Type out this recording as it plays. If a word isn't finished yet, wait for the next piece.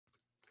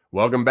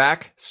Welcome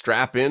back.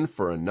 Strap in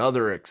for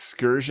another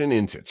excursion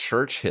into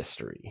church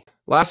history.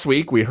 Last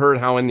week, we heard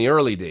how in the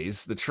early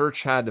days, the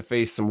church had to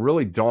face some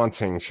really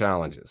daunting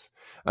challenges.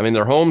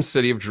 Their home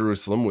city of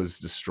Jerusalem was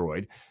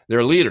destroyed.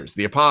 Their leaders,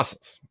 the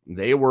apostles,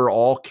 they were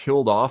all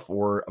killed off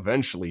or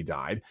eventually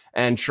died.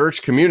 And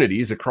church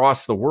communities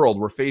across the world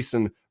were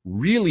facing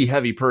really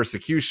heavy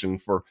persecution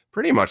for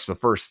pretty much the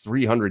first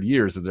 300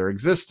 years of their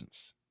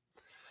existence.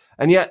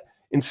 And yet,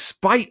 in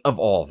spite of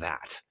all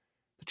that,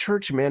 the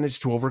church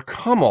managed to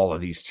overcome all of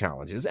these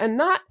challenges and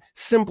not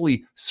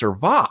simply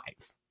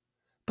survive,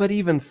 but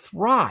even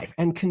thrive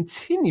and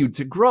continued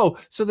to grow.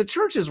 So the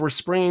churches were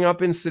springing up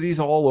in cities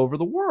all over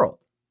the world.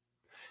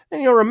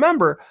 And you'll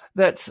remember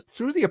that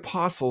through the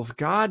apostles,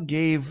 God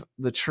gave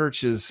the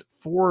churches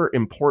four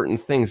important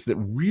things that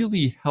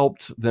really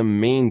helped them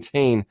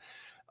maintain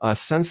a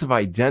sense of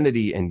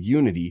identity and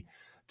unity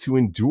to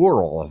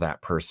endure all of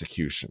that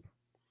persecution.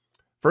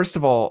 First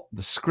of all,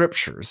 the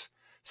scriptures.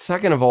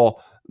 Second of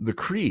all, the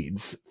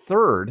creeds.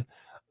 Third,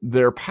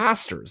 their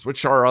pastors,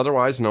 which are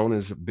otherwise known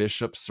as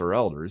bishops or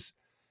elders.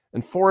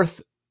 And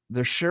fourth,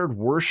 their shared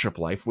worship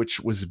life, which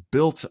was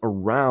built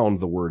around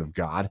the Word of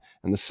God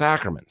and the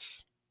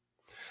sacraments.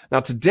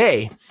 Now,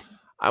 today,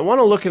 I want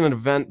to look at an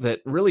event that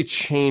really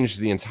changed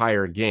the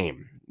entire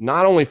game,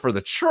 not only for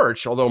the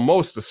church, although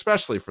most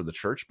especially for the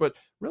church, but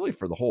really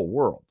for the whole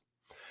world.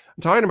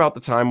 I'm talking about the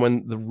time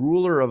when the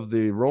ruler of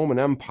the Roman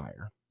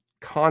Empire,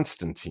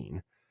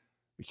 Constantine,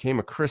 became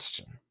a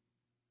Christian.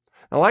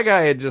 Now, like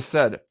I had just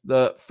said,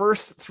 the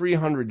first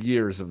 300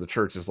 years of the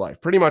church's life,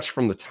 pretty much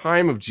from the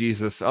time of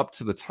Jesus up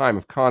to the time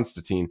of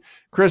Constantine,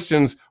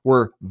 Christians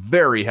were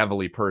very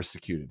heavily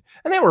persecuted.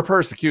 And they were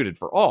persecuted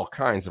for all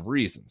kinds of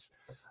reasons.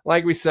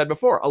 Like we said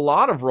before, a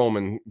lot of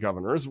Roman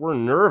governors were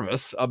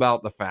nervous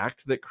about the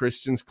fact that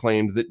Christians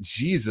claimed that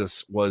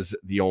Jesus was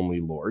the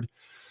only Lord.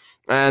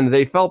 And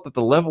they felt that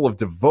the level of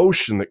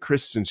devotion that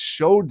Christians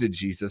showed to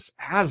Jesus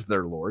as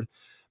their Lord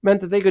meant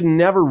that they could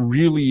never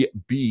really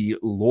be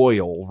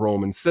loyal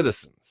Roman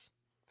citizens.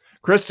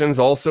 Christians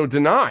also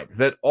denied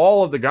that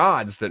all of the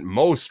gods that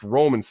most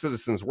Roman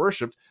citizens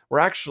worshipped were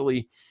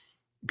actually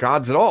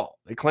gods at all.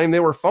 They claimed they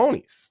were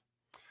phonies.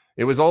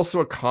 It was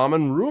also a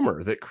common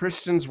rumor that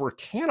Christians were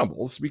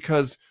cannibals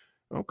because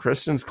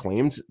Christians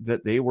claimed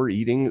that they were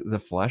eating the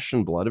flesh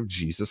and blood of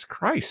Jesus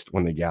Christ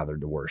when they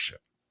gathered to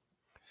worship.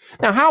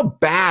 Now, how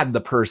bad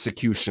the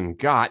persecution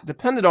got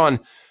depended on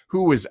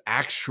who was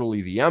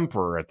actually the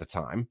emperor at the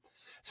time.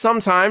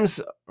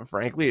 Sometimes,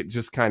 frankly, it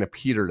just kind of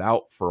petered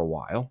out for a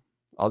while.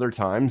 Other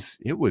times,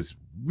 it was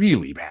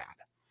really bad.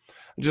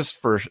 Just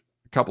for a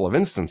couple of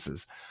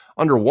instances,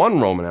 under one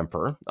Roman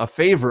emperor, a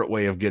favorite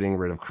way of getting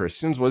rid of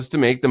Christians was to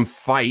make them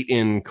fight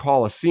in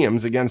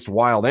colosseums against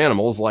wild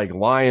animals like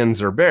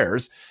lions or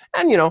bears,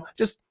 and,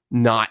 just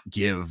not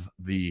give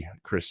the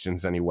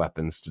Christians any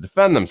weapons to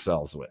defend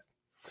themselves with.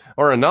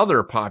 Or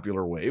another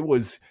popular way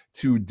was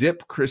to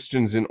dip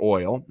Christians in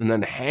oil and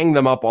then hang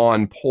them up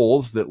on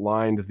poles that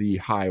lined the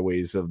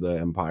highways of the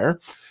empire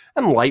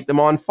and light them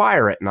on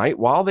fire at night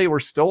while they were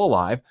still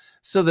alive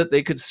so that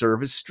they could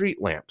serve as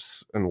street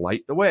lamps and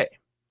light the way.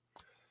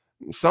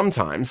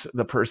 Sometimes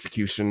the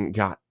persecution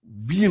got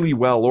really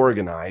well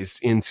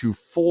organized into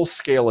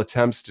full-scale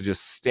attempts to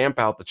just stamp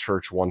out the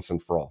church once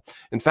and for all.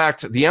 In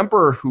fact, the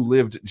emperor who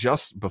lived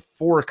just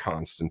before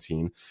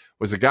Constantine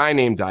was a guy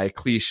named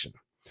Diocletian.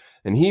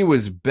 And he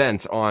was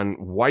bent on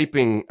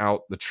wiping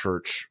out the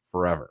church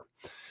forever.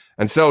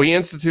 And so he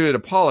instituted a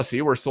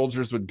policy where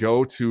soldiers would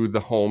go to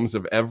the homes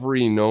of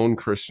every known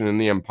Christian in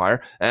the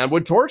empire and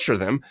would torture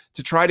them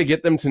to try to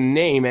get them to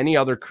name any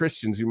other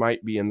Christians who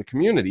might be in the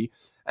community,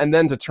 and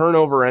then to turn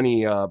over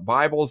any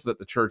Bibles that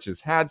the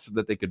churches had so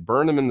that they could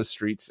burn them in the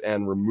streets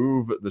and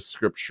remove the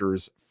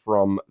scriptures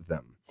from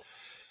them.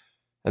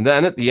 And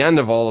then at the end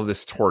of all of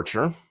this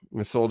torture,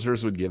 the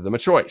soldiers would give them a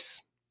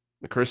choice.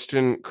 The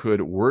Christian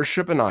could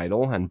worship an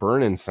idol and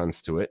burn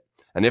incense to it.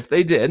 And if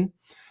they did,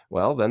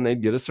 well, then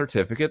they'd get a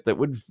certificate that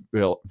would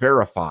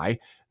verify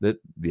that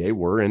they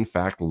were, in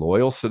fact,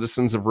 loyal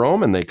citizens of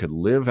Rome and they could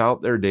live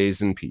out their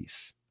days in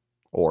peace.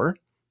 Or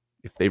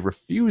if they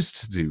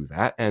refused to do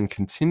that and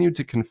continued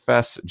to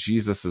confess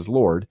Jesus as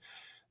Lord,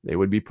 they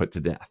would be put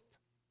to death.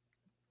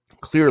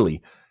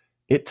 Clearly,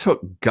 it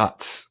took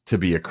guts to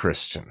be a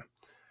Christian.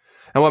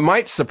 And what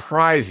might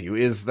surprise you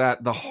is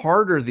that the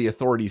harder the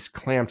authorities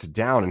clamped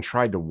down and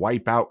tried to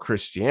wipe out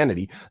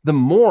Christianity, the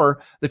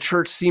more the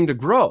church seemed to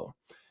grow.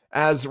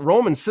 As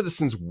Roman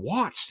citizens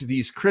watched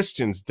these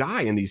Christians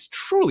die in these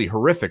truly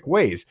horrific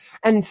ways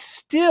and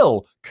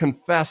still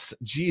confess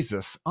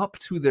Jesus up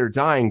to their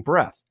dying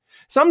breath,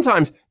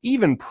 sometimes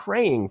even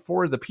praying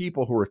for the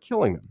people who were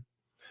killing them.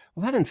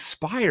 Well, that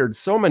inspired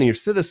so many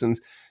citizens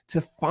to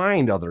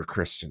find other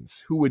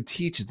Christians who would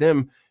teach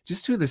them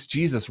just who this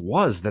Jesus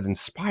was that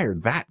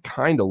inspired that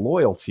kind of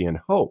loyalty and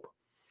hope.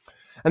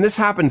 And this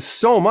happened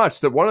so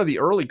much that one of the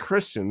early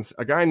Christians,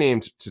 a guy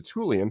named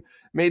Tertullian,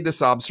 made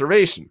this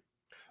observation.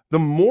 The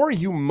more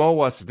you mow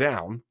us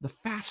down, the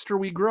faster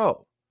we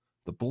grow.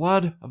 The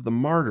blood of the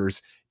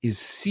martyrs is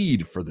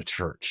seed for the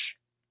church.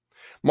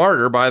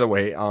 Martyr, by the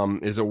way,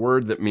 is a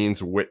word that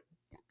means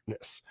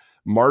witness.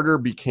 Martyr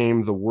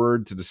became the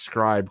word to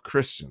describe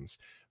Christians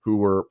who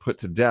were put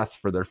to death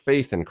for their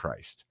faith in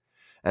Christ.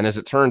 And as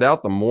it turned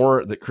out, the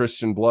more that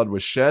Christian blood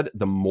was shed,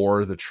 the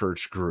more the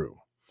church grew.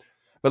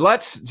 But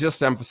let's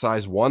just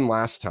emphasize one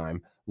last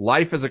time,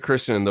 life as a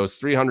Christian in those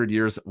 300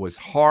 years was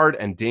hard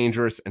and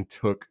dangerous and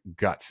took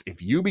guts.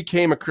 If you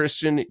became a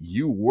Christian,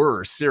 you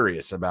were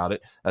serious about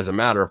it as a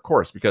matter of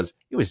course, because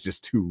it was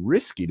just too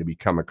risky to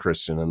become a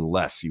Christian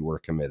unless you were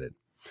committed.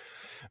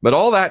 But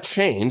all that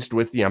changed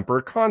with the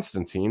Emperor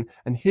Constantine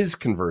and his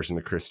conversion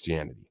to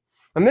Christianity.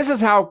 And this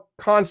is how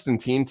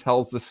Constantine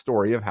tells the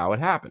story of how it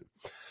happened.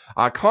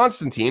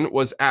 Constantine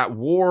was at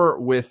war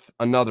with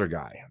another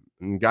guy,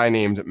 a guy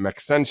named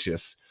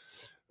Maxentius,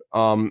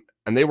 and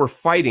they were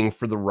fighting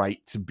for the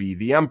right to be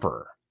the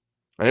emperor.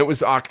 And it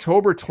was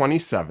October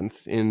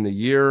 27th in the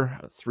year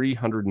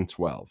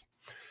 312.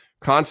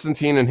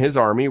 Constantine and his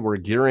army were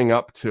gearing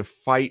up to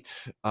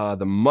fight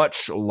the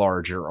much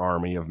larger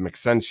army of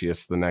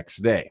Maxentius the next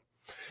day.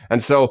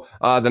 And so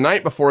the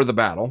night before the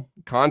battle,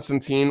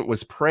 Constantine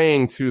was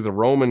praying to the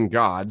Roman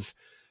gods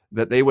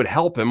that they would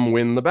help him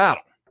win the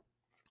battle.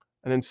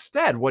 And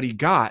instead, what he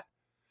got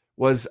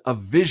was a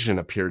vision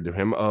appeared to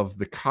him of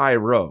the Chi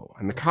Rho.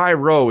 And the Chi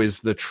Rho is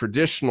the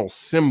traditional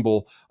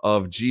symbol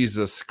of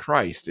Jesus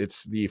Christ.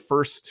 It's the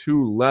first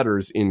two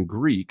letters in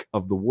Greek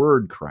of the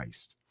word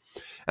Christ.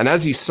 And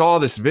as he saw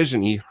this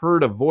vision, he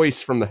heard a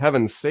voice from the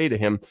heavens say to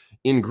him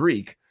in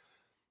Greek,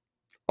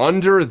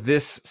 "Under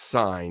this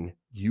sign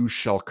you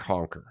shall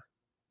conquer."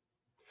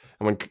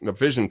 And when the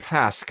vision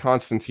passed,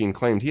 Constantine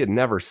claimed he had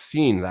never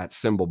seen that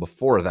symbol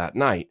before that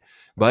night,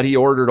 but he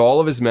ordered all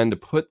of his men to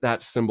put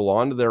that symbol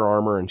onto their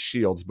armor and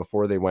shields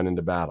before they went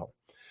into battle.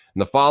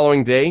 And the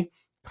following day,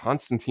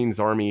 Constantine's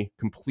army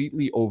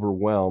completely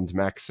overwhelmed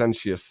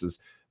Maxentius's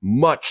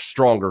much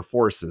stronger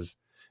forces,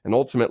 and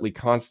ultimately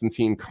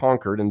Constantine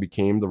conquered and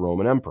became the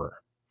Roman emperor.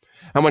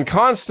 And when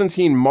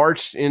Constantine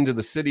marched into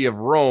the city of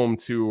Rome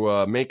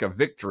to make a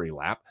victory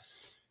lap,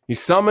 he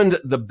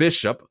summoned the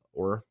bishop,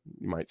 or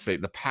you might say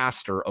the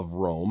pastor of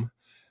Rome,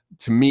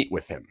 to meet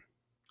with him.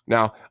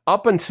 Now,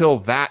 up until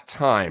that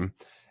time,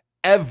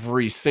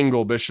 every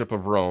single bishop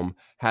of Rome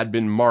had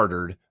been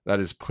martyred, that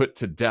is, put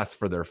to death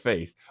for their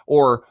faith,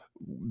 or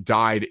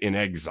died in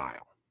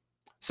exile.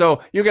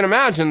 So you can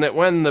imagine that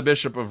when the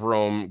bishop of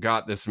Rome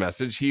got this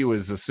message, he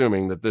was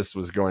assuming that this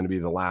was going to be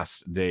the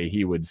last day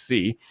he would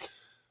see.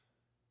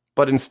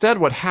 But instead,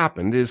 what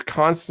happened is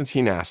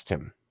Constantine asked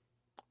him,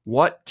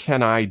 "What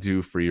can I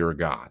do for your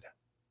God?"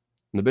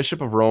 And the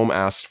bishop of Rome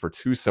asked for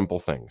two simple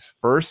things.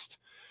 First,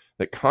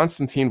 that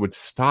Constantine would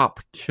stop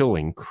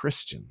killing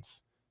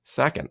Christians.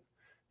 Second,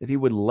 that he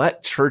would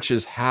let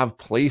churches have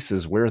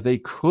places where they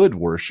could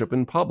worship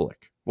in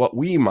public, what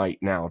we might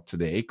now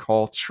today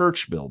call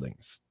church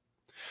buildings.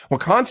 Well,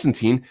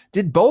 Constantine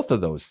did both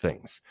of those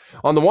things.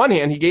 On the one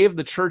hand, he gave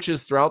the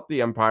churches throughout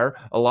the empire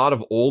a lot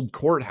of old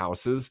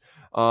courthouses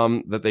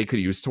that they could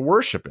use to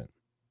worship in.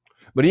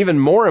 But even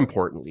more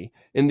importantly,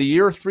 in the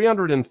year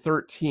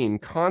 313,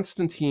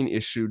 Constantine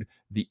issued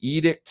the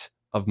Edict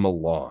of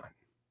Milan.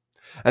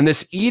 And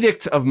this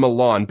Edict of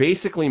Milan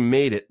basically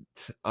made it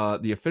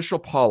the official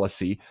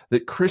policy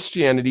that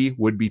Christianity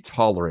would be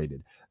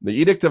tolerated. The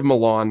Edict of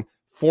Milan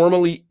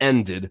formally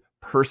ended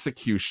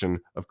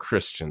persecution of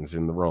Christians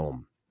in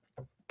Rome.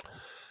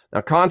 Now,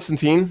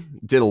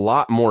 Constantine did a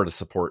lot more to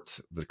support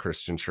the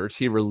Christian church.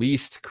 He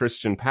released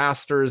Christian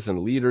pastors and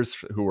leaders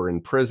who were in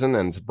prison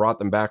and brought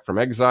them back from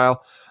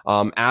exile.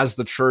 As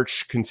the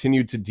church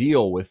continued to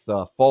deal with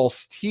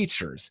false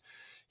teachers,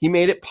 he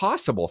made it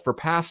possible for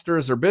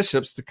pastors or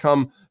bishops to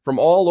come from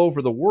all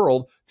over the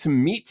world to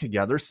meet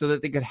together so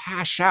that they could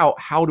hash out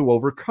how to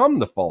overcome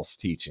the false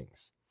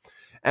teachings.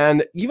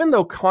 And even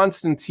though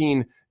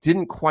Constantine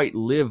didn't quite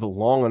live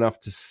long enough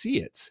to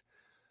see it,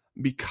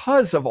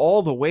 because of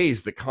all the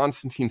ways that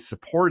Constantine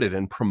supported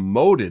and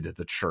promoted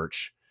the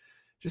church,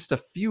 just a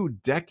few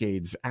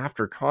decades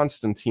after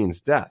Constantine's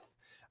death,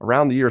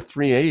 around the year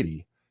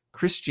 380,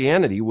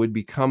 Christianity would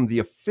become the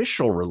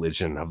official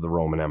religion of the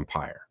Roman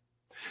Empire.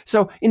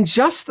 So in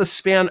just the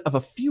span of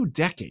a few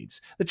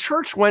decades, the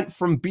church went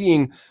from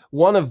being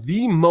one of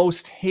the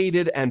most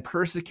hated and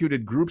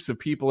persecuted groups of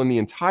people in the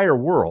entire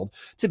world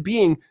to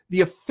being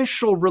the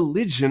official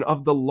religion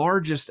of the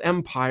largest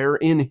empire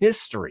in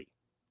history.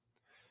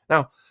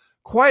 Now,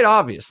 quite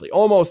obviously,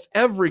 almost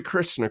every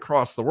Christian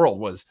across the world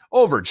was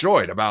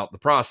overjoyed about the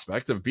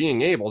prospect of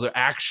being able to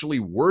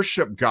actually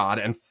worship God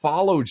and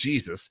follow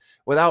Jesus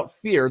without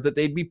fear that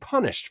they'd be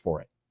punished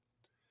for it.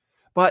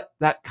 But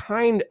that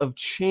kind of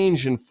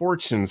change in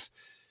fortunes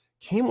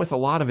came with a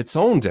lot of its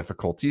own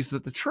difficulties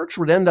that the church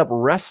would end up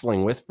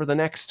wrestling with for the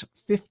next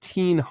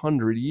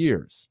 1,500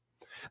 years.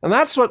 And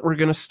that's what we're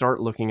going to start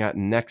looking at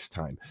next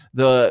time,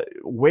 the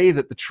way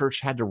that the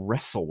church had to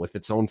wrestle with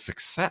its own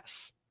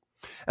success.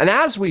 And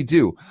as we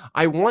do,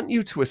 I want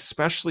you to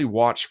especially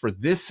watch for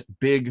this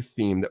big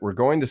theme that we're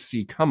going to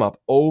see come up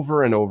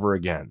over and over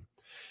again.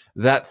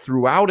 that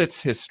throughout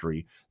its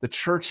history, the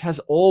church has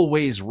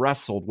always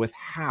wrestled with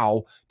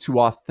how to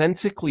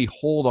authentically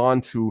hold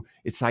on to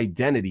its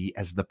identity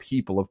as the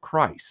people of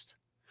Christ.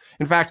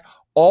 In fact,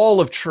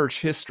 all of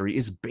church history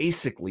is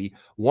basically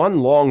one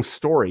long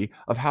story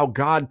of how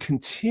God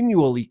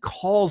continually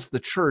calls the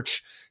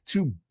church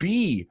to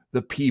be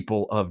the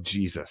people of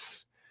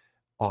Jesus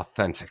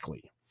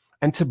authentically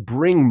and to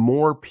bring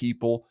more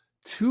people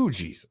to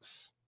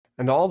Jesus.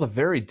 And all the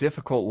very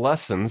difficult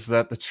lessons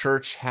that the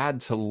church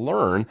had to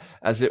learn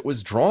as it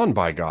was drawn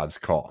by God's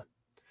call.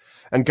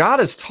 And God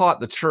has taught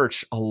the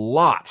church a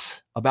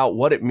lot about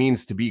what it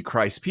means to be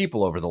Christ's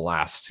people over the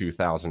last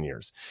 2,000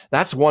 years.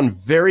 That's one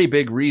very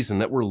big reason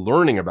that we're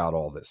learning about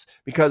all this,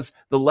 because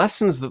the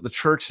lessons that the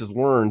church has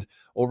learned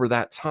over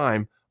that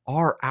time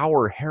are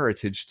our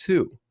heritage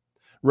too.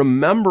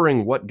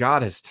 Remembering what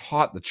God has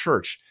taught the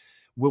church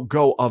will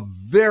go a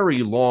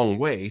very long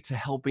way to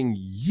helping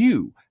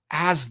you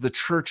as the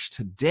church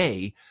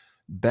today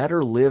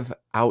better live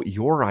out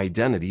your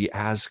identity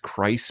as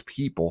Christ's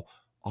people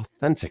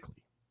authentically.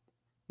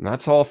 And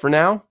that's all for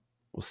now.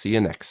 We'll see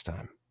you next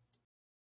time.